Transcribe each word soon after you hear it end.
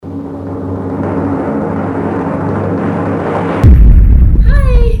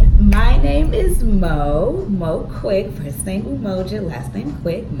Quick, first name Umoja, last name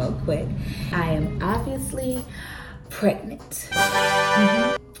Quick, Mo Quick. I am obviously pregnant.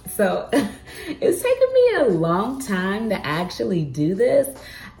 So it's taken me a long time to actually do this.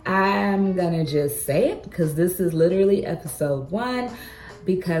 I'm gonna just say it because this is literally episode 1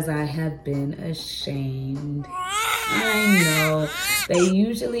 because I have been ashamed. I know. They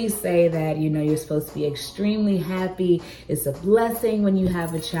usually say that, you're supposed to be extremely happy. It's a blessing when you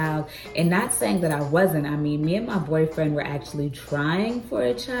have a child. And not saying that I wasn't. I mean, me and my boyfriend were actually trying for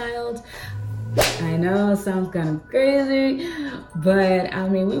a child. I know it sounds kind of crazy, but I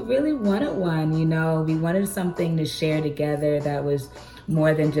mean, we really wanted one, We wanted something to share together that was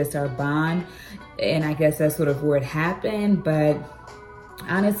more than just our bond. And I guess that's sort of where it happened. But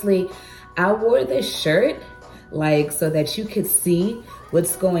honestly, I wore this shirt so that you could see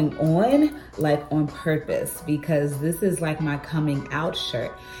what's going on purpose, because this is like my coming out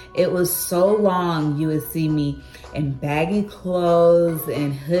shirt. It was so long you would see me in baggy clothes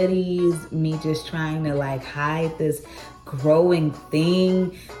and hoodies, me just trying to hide this growing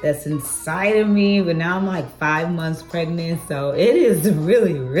thing that's inside of me. But now I'm 5 months pregnant, so it is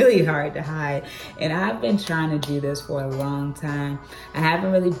really, really hard to hide. And I've been trying to do this for a long time. I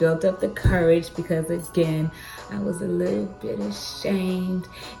haven't really built up the courage because, again, I was a little bit ashamed.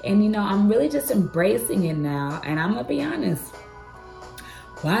 And I'm really just embracing it now. And I'm gonna be honest.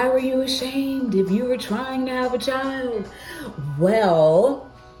 Why were you ashamed if you were trying to have a child?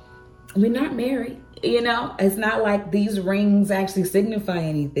 Well, we're not married. It's not like these rings actually signify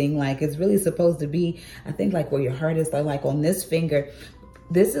anything. It's really supposed to be, I think, where your heart is, on this finger.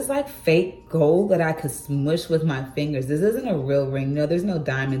 This is fake gold that I could smush with my fingers. This isn't a real ring. No, there's no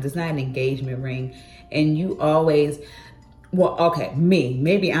diamonds. It's not an engagement ring. And you always,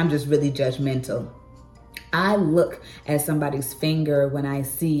 maybe I'm just really judgmental. I look at somebody's finger when I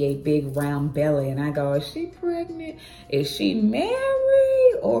see a big round belly and I go, is she pregnant? Is she married?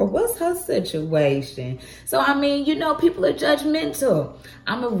 Or what's her situation? So, people are judgmental.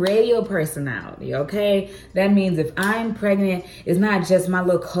 I'm a radio personality, okay? That means if I'm pregnant, it's not just my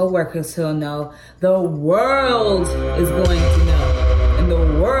little coworkers who'll know. The world is going to know. And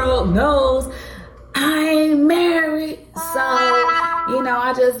the world knows I'm married. So,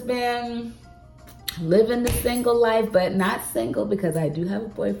 I just been living the single life, but not single because I do have a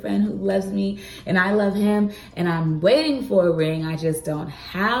boyfriend who loves me and I love him, and I'm waiting for a ring. I just don't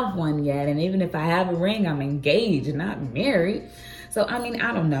have one yet. And even if I have a ring, I'm engaged, not married. So, I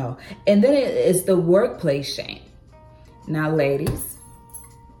don't know. And then it's the workplace shame. Now, ladies,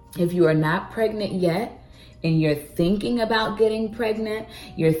 if you are not pregnant yet, and you're thinking about getting pregnant,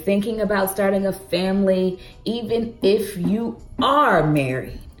 you're thinking about starting a family, even if you are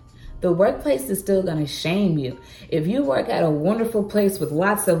married, the workplace is still gonna shame you. If you work at a wonderful place with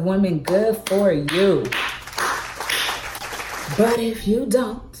lots of women, good for you. But if you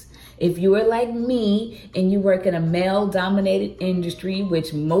don't, if you are like me and you work in a male-dominated industry,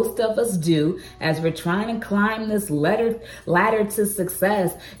 which most of us do, as we're trying to climb this ladder to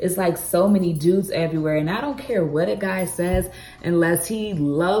success, it's so many dudes everywhere. And I don't care what a guy says, unless he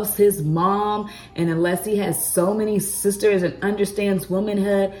loves his mom and unless he has so many sisters and understands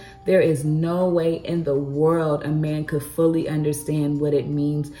womanhood, there is no way in the world a man could fully understand what it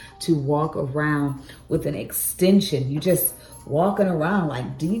means to walk around with an extension. You just walking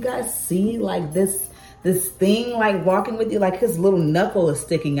around do you guys see this thing walking with you, his little knuckle is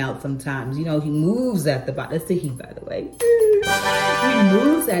sticking out sometimes. He moves at the bottom. That's the heat, by the way. He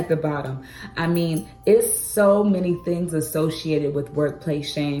moves at the bottom. It's so many things associated with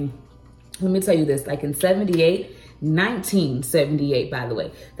workplace shame. Let me tell you this, in 1978, by the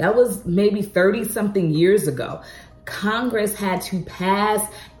way, that was maybe 30 something years ago. Congress had to pass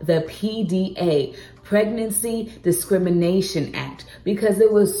the PDA, Pregnancy Discrimination Act, because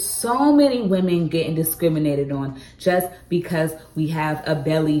there was so many women getting discriminated on just because we have a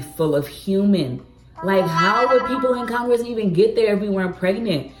belly full of human. How would people in Congress even get there if we weren't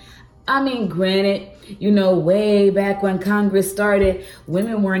pregnant? Granted, way back when Congress started,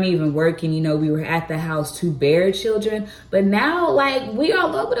 women weren't even working. We were at the house to bear children. But now, we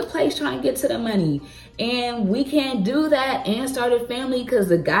all over the place trying to get to the money. And we can't do that and start a family because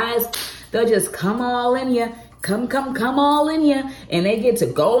the guys, they'll just come all in you. Come all in you. And they get to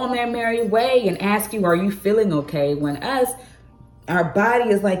go on their merry way and ask you, are you feeling okay? When our body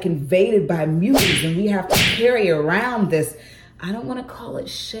is invaded by mutants and we have to carry around this. I don't want to call it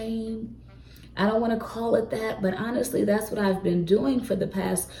shame. I don't want to call it that, but honestly, that's what I've been doing for the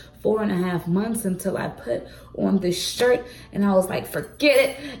past 4.5 months until I put on this shirt and I was like, forget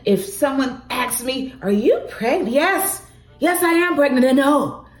it. If someone asks me, are you pregnant? Yes, I am pregnant. And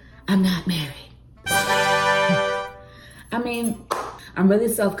no, I'm not married. I mean, I'm really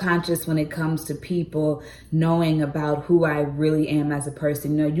self-conscious when it comes to people knowing about who I really am as a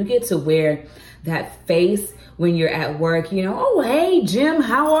person. You know, you get to wear that face when you're at work, you know, oh, hey, Jim,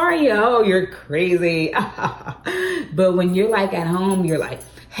 how are you? Oh, you're crazy. But when you're like at home, you're like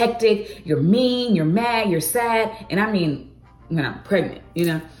hectic, you're mean, you're mad, you're sad. And I mean, when I'm pregnant, you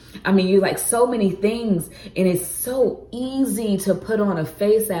know, I mean, you like so many things, and it's so easy to put on a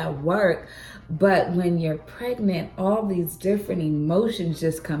face at work. But when you're pregnant, all these different emotions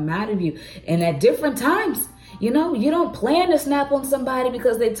just come out of you, and at different times. You know, you don't plan to snap on somebody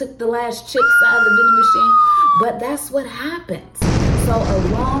because they took the last chips out of the vending machine, but that's what happens. So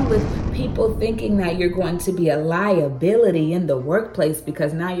along with people thinking that you're going to be a liability in the workplace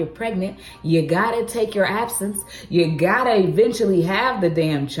because now you're pregnant, you gotta take your absence, you gotta eventually have the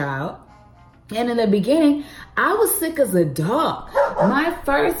damn child. And in the beginning, I was sick as a dog. My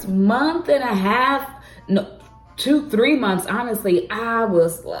first month and a half, no, 2-3 months, honestly, I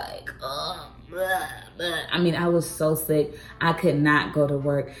was like, I mean, I was so sick. I could not go to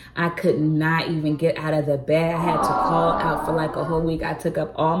work. I could not even get out of the bed. I had to call out for like a whole week. I took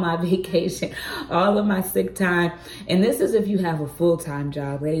up all my vacation, all of my sick time. And this is if you have a full-time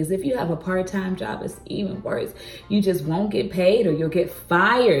job, ladies. If you have a part-time job, it's even worse. You just won't get paid or you'll get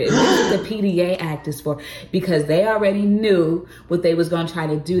fired. And this is the PDA Act is for, because they already knew what they was going to try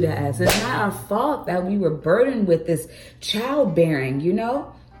to do to us. It's not our fault that we were burdened with this childbearing, you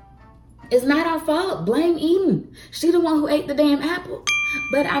know? It's not our fault. Blame Eden. She the one who ate the damn apple.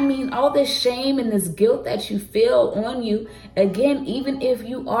 But I mean, all this shame and this guilt that you feel on you, again, even if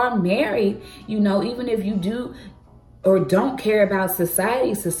you are married, you know, even if you do or don't care about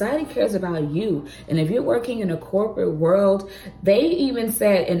society, society cares about you. And if you're working in a corporate world, they even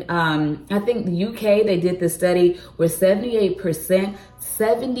said, and I think the UK, they did this study where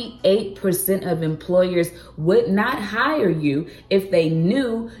 78% of employers would not hire you if they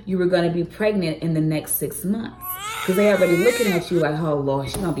knew you were going to be pregnant in the next 6 months. Because they already looking at you like, oh, Lord,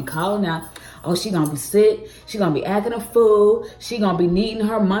 she's going to be calling out. Oh, she going to be sick. She going to be acting a fool. She going to be needing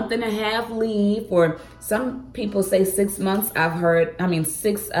her month-and-a-half leave. Or some people say 6 months. I've heard,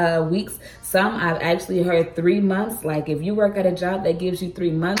 6 weeks. Some I've actually heard 3 months. Like if you work at a job that gives you 3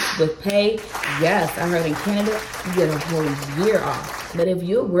 months with pay, yes, I heard in Canada, you get a whole year off. But if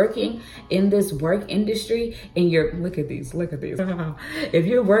you're working in this work industry and you're, look at these. If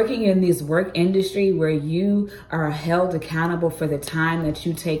you're working in this work industry where you are held accountable for the time that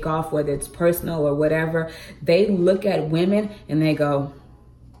you take off, whether it's personal or whatever, they look at women and they go,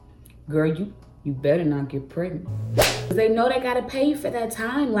 girl, you better not get pregnant. They know they gotta pay you for that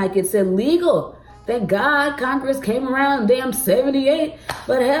time. Like it's illegal. Thank God Congress came around damn 78.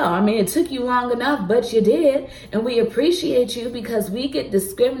 But hell, it took you long enough, but you did. And we appreciate you because we get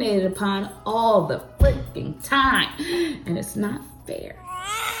discriminated upon all the freaking time. And it's not fair.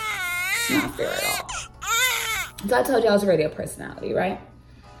 It's not fair at all. So I told you I was a radio personality, right?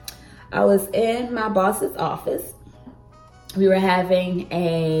 I was in my boss's office. We were having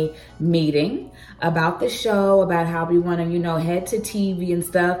a meeting about the show, about how we want to, head to TV and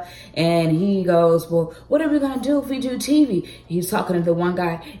stuff. And he goes, well, what are we going to do if we do TV? He's talking to the one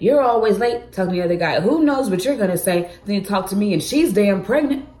guy. You're always late. Talking to the other guy. Who knows what you're going to say? Then you talk to me and she's damn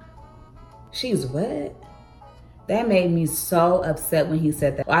pregnant. She's what? That made me so upset when he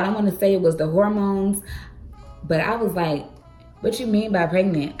said that. Well, I don't want to say it was the hormones, but I was like, what you mean by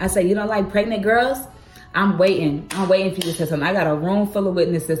pregnant? I said, you don't like pregnant girls? I'm waiting for you to say something. I got a room full of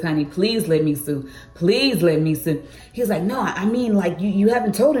witnesses, honey. Please let me sue. Please let me sue. He's like, no, you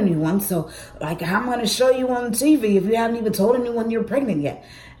haven't told anyone. So like, I'm going to show you on TV if you haven't even told anyone you're pregnant yet.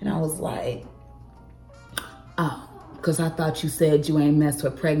 And I was like, oh, because I thought you said you ain't messed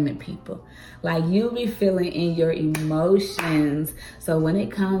with pregnant people. Like you be feeling in your emotions. So when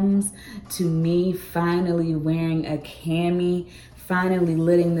it comes to me finally wearing a cami, finally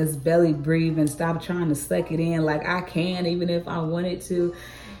letting this belly breathe and stop trying to suck it in like I can, even if I wanted to,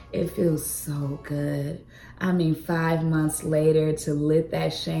 it feels so good. 5 months later to let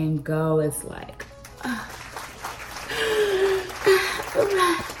that shame go, it's like,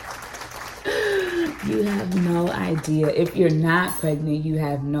 you have no idea. If you're not pregnant, you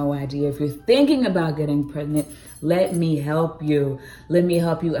have no idea. If you're thinking about getting pregnant, let me help you. Let me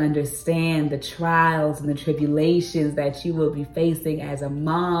help you understand the trials and the tribulations that you will be facing as a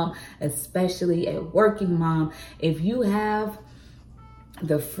mom, especially a working mom. If you have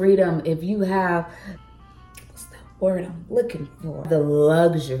the freedom, if you have, what's that word I'm looking for? The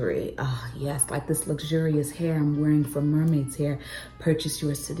luxury. Oh yes, like this luxurious hair I'm wearing from Mermaid's Hair. Purchase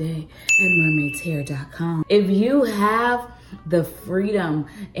yours today at mermaidshair.com. If you have the freedom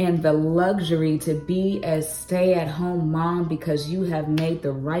and the luxury to be a stay-at-home mom because you have made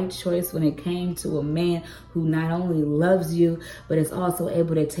the right choice when it came to a man who not only loves you, but is also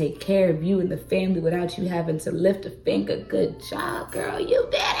able to take care of you and the family without you having to lift a finger. Good job, girl. You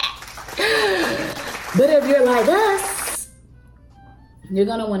did it. But if you're like us, you're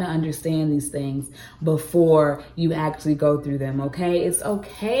going to want to understand these things before you actually go through them, okay? It's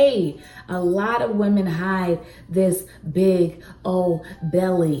okay. A lot of women hide this big old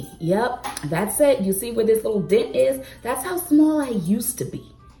belly. Yep, that's it. You see where this little dent is? That's how small I used to be.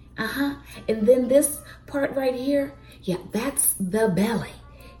 And then this part right here, yeah, that's the belly.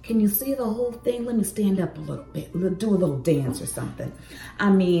 Can you see the whole thing? Let me stand up a little bit. Do a little dance or something. I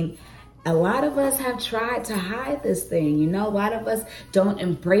mean, a lot of us have tried to hide this thing. You know, a lot of us don't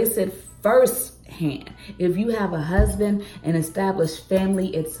embrace it firsthand. If you have a husband, an established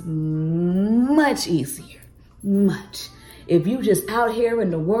family, it's much easier. Much. If you just out here in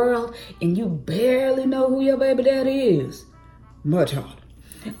the world and you barely know who your baby daddy is, much harder.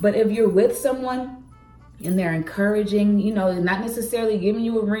 But if you're with someone and they're encouraging, you know, not necessarily giving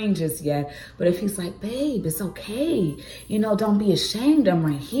you a ring just yet, but if he's like, babe, it's okay. You know, don't be ashamed. I'm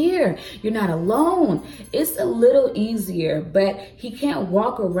right here. You're not alone. It's a little easier, but he can't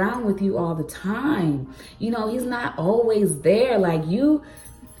walk around with you all the time. You know, he's not always there. Like you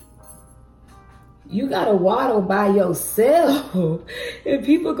gotta waddle by yourself. And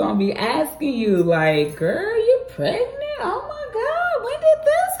people gonna be asking you like, girl, you pregnant? Oh my God, when did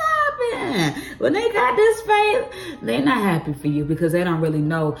this happen? When they got this face, they're not happy for you because they don't really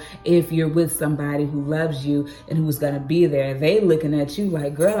know if you're with somebody who loves you and who's gonna be there. They looking at you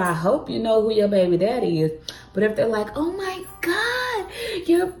like, girl, I hope you know who your baby daddy is. But if they're like, oh my God,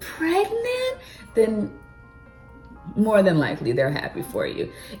 you're pregnant, then more than likely they're happy for you.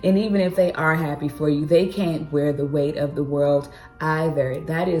 And even if they are happy for you, they can't wear the weight of the world either.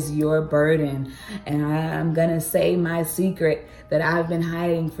 That is your burden. And I'm gonna say my secret that I've been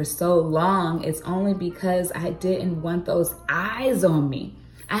hiding for so long. It's only because I didn't want those eyes on me.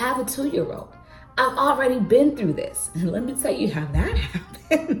 I have a 2-year-old. I've already been through this. And let me tell you how that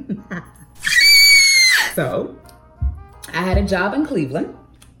happened. So I had a job in Cleveland.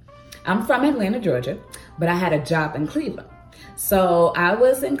 I'm from Atlanta, Georgia, but I had a job in Cleveland. So I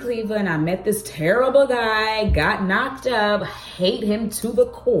was in Cleveland. I met this terrible guy, got knocked up, hate him to the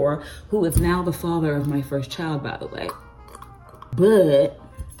core, who is now the father of my first child, by the way. But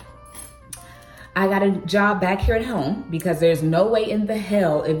I got a job back here at home because there's no way in the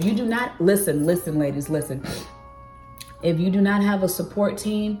hell, if you do not, listen, ladies, listen. If you do not have a support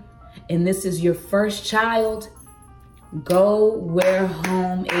team and this is your first child, go where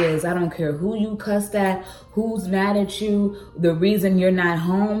home is. I don't care who you cussed at, who's mad at you, the reason you're not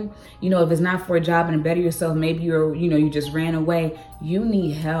home. You know, if it's not for a job and to better yourself, maybe you just ran away. You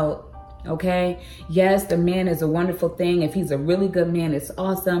need help. Okay. Yes, the man is a wonderful thing. If he's a really good man, it's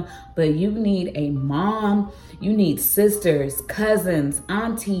awesome. But you need a mom. You need sisters, cousins,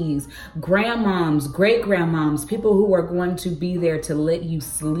 aunties, grandmoms, great grandmoms, people who are going to be there to let you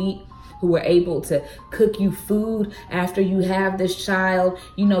sleep, who are able to cook you food after you have this child,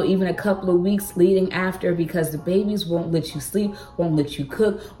 you know, even a couple of weeks leading after, because the babies won't let you sleep, won't let you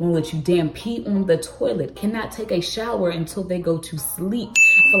cook, won't let you damn pee on the toilet, cannot take a shower until they go to sleep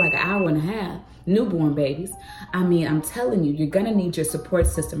for like an hour and a half. Newborn babies. I mean, I'm telling you, you're gonna need your support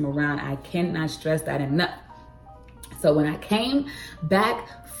system around. I cannot stress that enough. So when I came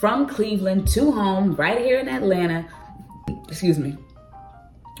back from Cleveland to home, right here in Atlanta,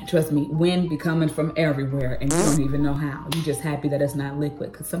 trust me, wind be coming from everywhere and you don't even know how. You're just happy that it's not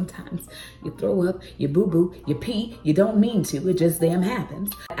liquid, because sometimes you throw up, you boo-boo, you pee, you don't mean to, it just damn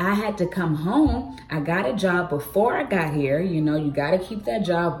happens. I had to come home. I got a job before I got here. You know, you got to keep that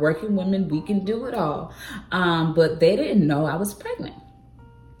job. Working women, we can do it all. But they didn't know I was pregnant.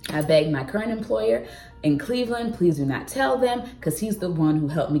 I begged my current employer in Cleveland, please do not tell them, because he's the one who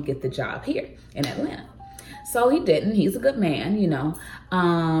helped me get the job here in Atlanta. So he didn't. He's a good man, you know.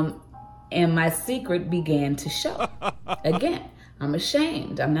 And my secret began to show. Again, I'm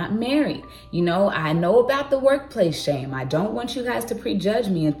ashamed. I'm not married. You know, I know about the workplace shame. I don't want you guys to prejudge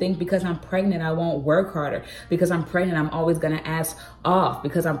me and think because I'm pregnant, I won't work harder. Because I'm pregnant, I'm always going to ask off.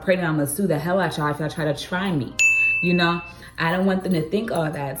 Because I'm pregnant, I'm going to sue the hell out y'all if y'all try to try me. You know, I don't want them to think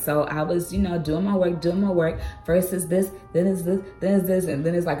all that. So I was, you know, doing my work. First is this, then is this, then is this, and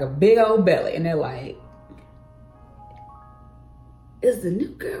then it's like a big old belly. And they're like, is the new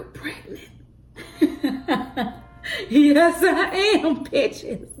girl pregnant? Yes, I am,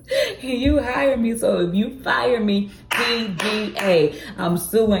 bitches. You hire me, so if you fire me, PDA. I'm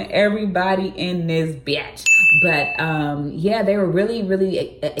suing everybody in this bitch. But yeah, they were really,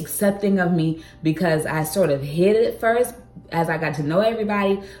 really accepting of me because I sort of hid it at first as I got to know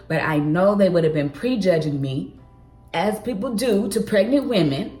everybody. But I know they would have been prejudging me, as people do to pregnant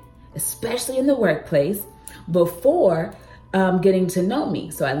women, especially in the workplace, before getting to know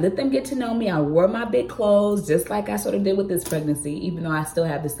me. So I let them get to know me. I wore my big clothes just like I sort of did with this pregnancy, even though I still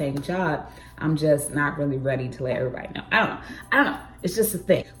have the same job. I'm just not really ready to let everybody know. I don't know. It's just a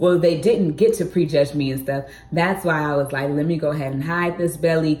thing. Well, they didn't get to prejudge me and stuff. That's why I was like, let me go ahead and hide this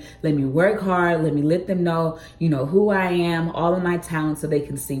belly. Let me work hard. Let me let them know, you know, who I am, all of my talents, so they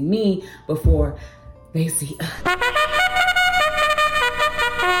can see me before they see us.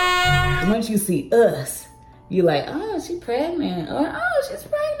 Once you see us, you're like, oh, she's pregnant, or oh, she's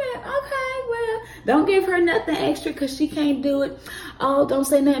pregnant. Okay, well, don't give her nothing extra because she can't do it. Oh, don't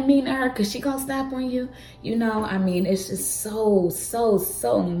say nothing mean to her because she gonna snap on you. You know, I mean, it's just so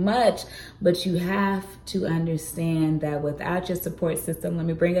much. But you have to understand that without your support system, let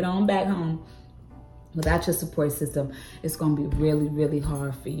me bring it on back home. Without your support system, it's going to be really, really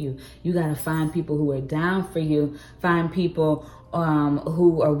hard for you. You got to find people who are down for you. Find people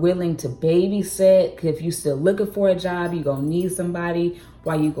who are willing to babysit. If you're still looking for a job, you're going to need somebody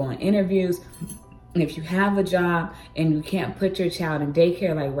while you go on interviews. And if you have a job and you can't put your child in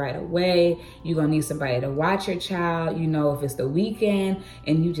daycare like right away, you're going to need somebody to watch your child. You know, if it's the weekend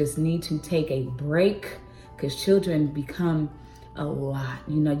and you just need to take a break, because children become a lot.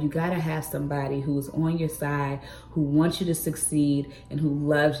 You know, you got to have somebody who's on your side, who wants you to succeed and who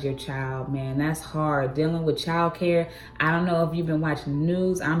loves your child, man. That's hard. Dealing with childcare. I don't know if you've been watching the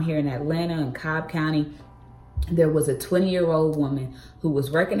news. I'm here in Atlanta in Cobb County. There was a 20-year-old woman who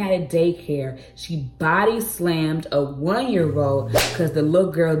was working at a daycare. She body slammed a 1-year-old because the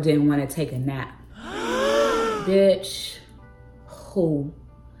little girl didn't want to take a nap. Bitch. Who?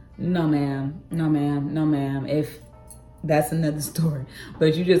 No, ma'am. No, ma'am. No, ma'am. If that's another story.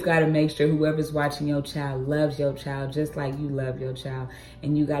 But you just got to make sure whoever's watching your child loves your child just like you love your child.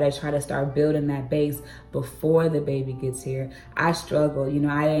 And you got to try to start building that base before the baby gets here. I struggled. You know,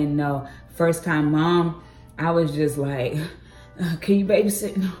 I didn't know. First time mom, I was just like, can you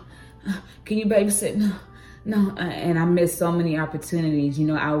babysit? No. Can you babysit? No. No, and I missed so many opportunities. You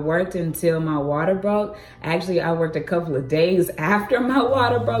know, I worked until my water broke. Actually, I worked a couple of days after my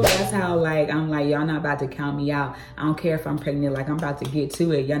water broke. That's how, like, I'm like, y'all not about to count me out. I don't care if I'm pregnant, like, I'm about to get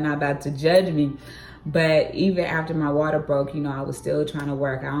to it. Y'all not about to judge me. But even after my water broke, you know, I was still trying to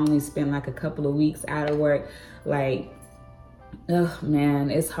work. I only spent like a couple of weeks out of work. Like, oh man,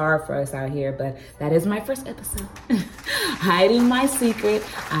 it's hard for us out here, but that is my first episode. Hiding my secret.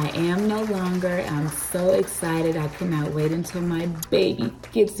 I am no longer. I'm so excited. I cannot wait until my baby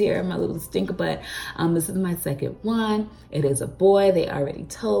gets here, my little stinker butt. This is my second one. It is a boy. They already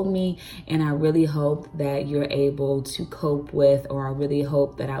told me, and I really hope that you're able to cope with, or I really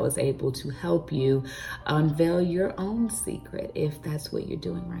hope that I was able to help you unveil your own secret if that's what you're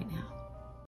doing right now.